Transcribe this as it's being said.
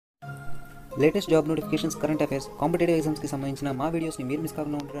Latest job notifications, current affairs, competitive ఎగ్జామ్స్కి సంబంధించిన మా వీడియోస్ని మీరు మిస్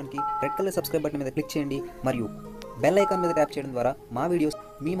కాకుండా ఉండడానికి రెడ్ కలర్ సబ్స్క్రైబ్ బటన్ మీద క్లిక్ చేయండి మరియు బెల్ ఐకాన్ మీద ట్యాప్ చేయడం ద్వారా మా వీడియోస్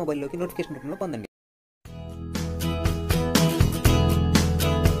మీ మొబైల్లోకి నోటిఫికేషన్ రూపంలో పొందండి.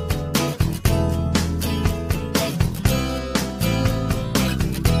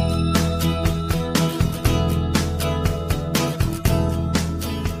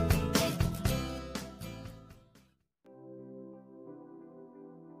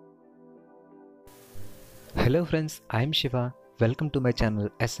 Hello friends, I am Shiva. Welcome to my channel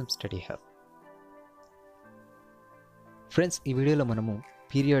SM Study Hub. Friends, ఈ వీడియోలో మనము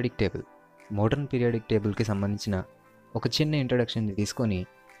పీరియాడిక్ టేబుల్, మోడర్న్ పీరియాడిక్ టేబుల్కి సంబంధించిన ఒక చిన్న ఇంట్రొడక్షన్ని తీసుకొని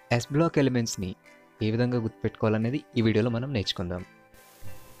ఎస్ బ్లాక్ ఎలిమెంట్స్ని ఏ విధంగా గుర్తుపెట్టుకోవాలనేది ఈ వీడియోలో మనం నేర్చుకుందాం.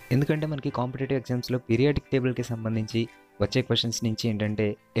 ఎందుకంటే మనకి కాంపిటేటివ్ ఎగ్జామ్స్లో పీరియాడిక్ టేబుల్కి సంబంధించి వచ్చే క్వశ్చన్స్ నుంచి ఏంటంటే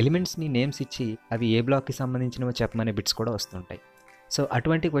ఎలిమెంట్స్ని నేమ్స్ ఇచ్చి అవి ఏ బ్లాక్కి సంబంధించినవో చెప్పమనే బిట్స్ కూడా వస్తుంటాయి. సో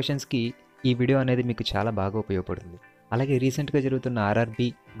అటువంటి క్వశ్చన్స్కి ఈ వీడియో అనేది మీకు చాలా బాగా ఉపయోగపడుతుంది. అలాగే రీసెంట్గా జరుగుతున్న ఆర్ఆర్బీ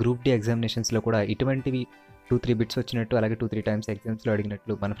గ్రూప్ డి ఎగ్జామినేషన్స్లో కూడా ఇటువంటివి 2-3 బిట్స్ వచ్చినట్టు, అలాగే 2-3 టైమ్స్ ఎగ్జామ్స్లో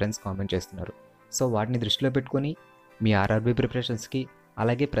అడిగినట్లు మన ఫ్రెండ్స్ కామెంట్ చేస్తున్నారు. సో వాటిని దృష్టిలో పెట్టుకొని మీ ఆర్ఆర్బీ ప్రిపరేషన్స్కి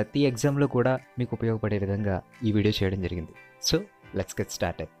అలాగే ప్రతి ఎగ్జామ్లో కూడా మీకు ఉపయోగపడే విధంగా ఈ వీడియో చేయడం జరిగింది. So let's get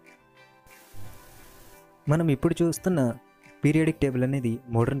started. మనం ఇప్పుడు చూస్తున్న పీరియాడిక్ టేబుల్ అనేది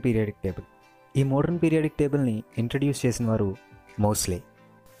మోడర్న్ పీరియాడిక్ టేబుల్. ఈ మోడర్న్ పీరియాడిక్ టేబుల్ని ఇంట్రడ్యూస్ చేసిన వారు మోస్లే.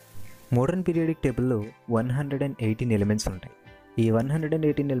 మోడర్న్ పీరియాడిక్ టేబుల్లో 118 ఎలిమెంట్స్ ఉంటాయి. ఈ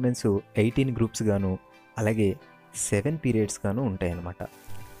 118 ఎలిమెంట్స్ 18 గ్రూప్స్ గాను అలాగే 7 పీరియడ్స్ గాను ఉంటాయి అన్నమాట.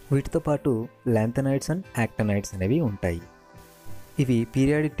 వీటితో పాటు లాంథనైడ్స్ అండ్ యాక్టనైడ్స్ అనేవి ఉంటాయి. ఇవి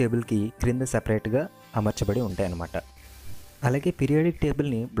పీరియాడిక్ టేబుల్కి క్రింద సపరేట్గా అమర్చబడి ఉంటాయి అన్నమాట. అలాగే పీరియాడిక్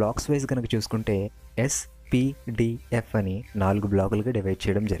టేబుల్ని బ్లాక్స్ వైజ్ కనుక చూసుకుంటే SPDF అని 4 బ్లాకులుగా డివైడ్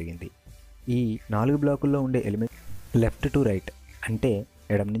చేయడం జరిగింది. ఈ 4 బ్లాకుల్లో ఉండే ఎలిమెంట్ లెఫ్ట్ టు రైట్ అంటే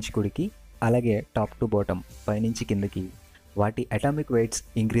ఎడం నుంచి కుడికి, అలాగే టాప్ టు బాటమ్ పైనుంచి కిందకి వాటి అటామిక్ వెయిట్స్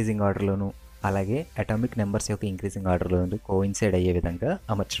ఇంక్రీజింగ్ ఆర్డర్లోను అలాగే అటామిక్ నెంబర్స్ యొక్క ఇంక్రీజింగ్ ఆర్డర్లోను కోయిన్సైడ్ అయ్యే విధంగా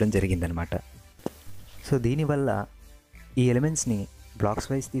అమర్చడం జరిగిందనమాట. సో దీనివల్ల ఈ ఎలిమెంట్స్ని బ్లాక్స్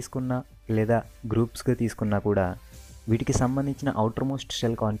వైజ్ తీసుకున్నా లేదా గ్రూప్స్గా తీసుకున్నా కూడా వీటికి సంబంధించిన అవుటర్ మోస్ట్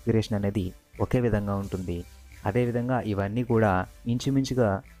షెల్ కాన్ఫిగరేషన్ అనేది ఒకే విధంగా ఉంటుంది. అదేవిధంగా ఇవన్నీ కూడా ఇంచుమించుగా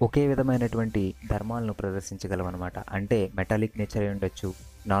ఒకే విధమైనటువంటి ధర్మాలను ప్రదర్శించగలవన్నమాట. అంటే మెటాలిక్ నేచర్ అయి ఉండొచ్చు,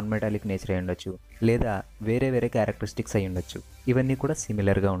 నాన్ మెటాలిక్ నేచర్ అయి ఉండొచ్చు, లేదా వేరే వేరే క్యారెక్టరిస్టిక్స్ అయి ఉండొచ్చు. ఇవన్నీ కూడా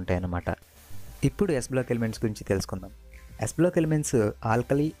సిమిలర్గా ఉంటాయన్నమాట. ఇప్పుడు ఎస్ బ్లాక్ ఎలిమెంట్స్ గురించి తెలుసుకుందాం. Yes block elements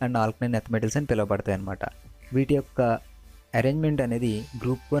alkali and alkaline earth metals అని పిలువబడతాయి అన్నమాట. వీటి యొక్క అరేంజ్మెంట్ అనేది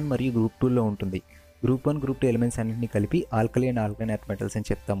గ్రూప్ 1 మరియు గ్రూప్ 2లో ఉంటుంది. గ్రూప్ 1, గ్రూప్ 2 ఎలిమెంట్స్ అన్నింటినీ కలిపి alkali and alkaline earth metals అని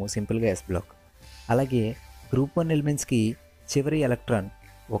చెప్తాము సింపుల్గా ఎస్ బ్లాక్. అలాగే గ్రూప్ 1 ఎలిమెంట్స్కి చివరి ఎలక్ట్రాన్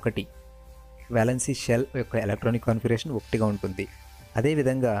 1, వ్యాలెన్సీ షెల్ యొక్క ఎలక్ట్రానిక్ కాన్ఫిగరేషన్ 1గా ఉంటుంది.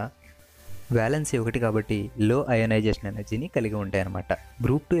 అదేవిధంగా వ్యాలెన్సీ 1 కాబట్టి లో అయనైజేషన్ ఎనర్జీని కలిగి ఉంటాయి అన్నమాట.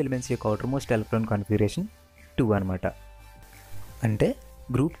 గ్రూప్ 2 ఎలిమెంట్స్ యొక్క అవుటర్ మోస్ట్ ఎలక్ట్రాన్ కాన్ఫిగరేషన్ 2 అనమాట. అంటే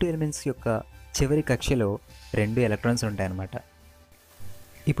గ్రూప్ 2 ఎలిమెంట్స్ యొక్క చివరి కక్షలో 2 ఎలక్ట్రాన్స్ ఉంటాయన్నమాట.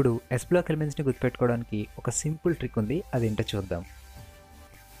 ఇప్పుడు ఎస్ బ్లాక్ ఎలిమెంట్స్ని గుర్తుపెట్టుకోవడానికి ఒక సింపుల్ ట్రిక్ ఉంది, అదేంటో చూద్దాం.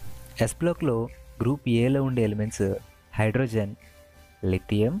 ఎస్ బ్లాక్లో గ్రూప్ ఏలో ఉండే elements hydrogen,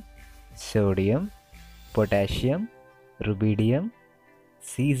 lithium, sodium, potassium, rubidium,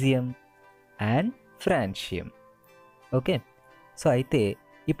 caesium and francium. Okay, so అయితే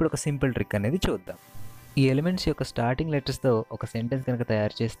ఇప్పుడు ఒక సింపుల్ ట్రిక్ అనేది చూద్దాం. ఈ ఎలిమెంట్స్ యొక్క స్టార్టింగ్ లెటర్స్తో ఒక సెంటెన్స్ కనుక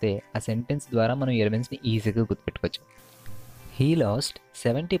తయారు చేస్తే ఆ సెంటెన్స్ ద్వారా మనం ఈ ఎలిమెంట్స్ని ఈజీగా గుర్తుపెట్టుకోవచ్చు. He lost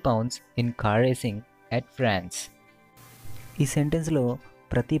 70 pounds in car racing at France. ఈ సెంటెన్స్లో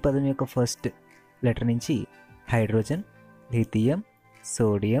ప్రతి పదం యొక్క ఫస్ట్ లెటర్ నుంచి hydrogen, lithium,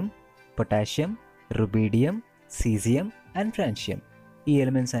 sodium, potassium, rubidium, caesium and francium ఈ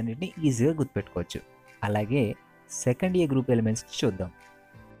ఎలిమెంట్స్ అన్నిటిని ఈజీగా గుర్తుపెట్టుకోవచ్చు. అలాగే సెకండ్ ఏ గ్రూప్ ఎలిమెంట్స్ చూద్దాం.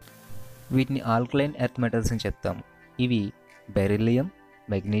 వీటిని ఆల్కలైన్ ఎర్త్ మెటల్స్ అని చెప్తాము. ఇవి beryllium,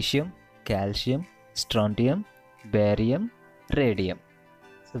 magnesium, calcium, స్ట్రాంటియం, barium, radium.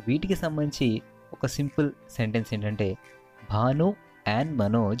 So వీటికి సంబంధించి ఒక సింపుల్ సెంటెన్స్ ఏంటంటే Bhanu and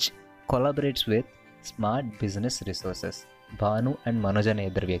Manoj కొలాబరేట్స్ with smart business resources. Bhanu and Manoj అనే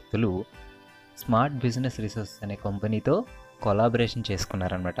ఇద్దరు వ్యక్తులు స్మార్ట్ బిజినెస్ రిసోర్సెస్ అనే కంపెనీతో కొలాబరేషన్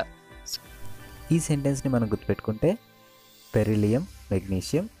చేసుకున్నారనమాట. ఈ సెంటెన్స్ని మనం గుర్తుపెట్టుకుంటే beryllium,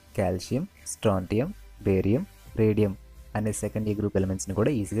 magnesium, calcium, స్ట్రాంటియం, barium, radium అనే సెకండ్ ఏ గ్రూప్ ఎలిమెంట్స్ని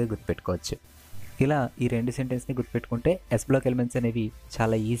కూడా ఈజీగా గుర్తుపెట్టుకోవచ్చు. ఇలా ఈ 2 సెంటెన్స్ని గుర్తుపెట్టుకుంటే ఎస్ బ్లాక్ ఎలిమెంట్స్ అనేవి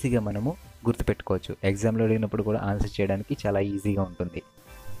చాలా ఈజీగా మనము గుర్తుపెట్టుకోవచ్చు. ఎగ్జామ్లో అడిగినప్పుడు కూడా ఆన్సర్ చేయడానికి చాలా ఈజీగా ఉంటుంది.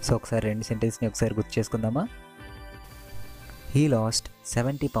 సో ఒకసారి 2 సెంటెన్స్ని ఒకసారి గుర్తు చేసుకుందామా. He lost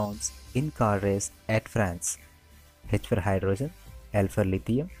 70 pounds in car race at France. H for hydrogen, L for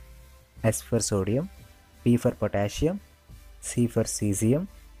lithium, S for sodium, P for potassium, C for cesium,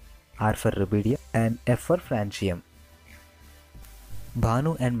 R for rubidium, and F for francium.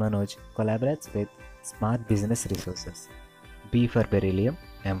 Bhanu and Manoj collaborates with Smart Business Resources. B for beryllium,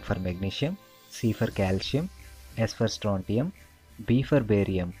 M for magnesium, C for calcium, S for strontium, B for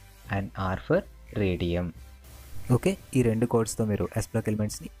barium, and R for radium. Okay, ఈ రెండు కోడ్స్తో మీరు yes black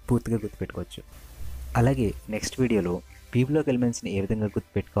ఎలిమెంట్స్ని పూర్తిగా గుర్తుపెట్టుకోవచ్చు. అలాగే next వీడియోలో P black ఎలిమెంట్స్ని ఏ విధంగా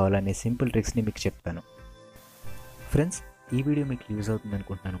గుర్తుపెట్టుకోవాలనే simple ట్రిక్స్ని మీకు చెప్తాను. ఫ్రెండ్స్, ఈ వీడియో మీకు యూజ్ అవుతుంది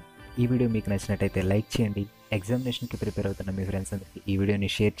అనుకుంటున్నాను. ఈ వీడియో మీకు నచ్చినట్టయితే లైక్ చేయండి. ఎగ్జామినేషన్కి ప్రిపేర్ అవుతున్న మీ ఫ్రెండ్స్ అందరికీ ఈ వీడియోని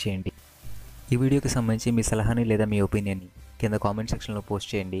షేర్ చేయండి. ఈ వీడియోకి సంబంధించి మీ సలహాని లేదా మీ ఒపీనియన్ని కింద కామెంట్ సెక్షన్లో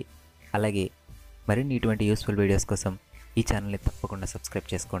పోస్ట్ చేయండి. అలాగే మరిన్ని ఇటువంటి యూస్ఫుల్ వీడియోస్ కోసం ఈ ఛానల్ని తప్పకుండా సబ్స్క్రైబ్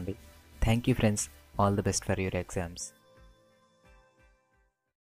చేసుకోండి. Thank you friends. All the best for your exams.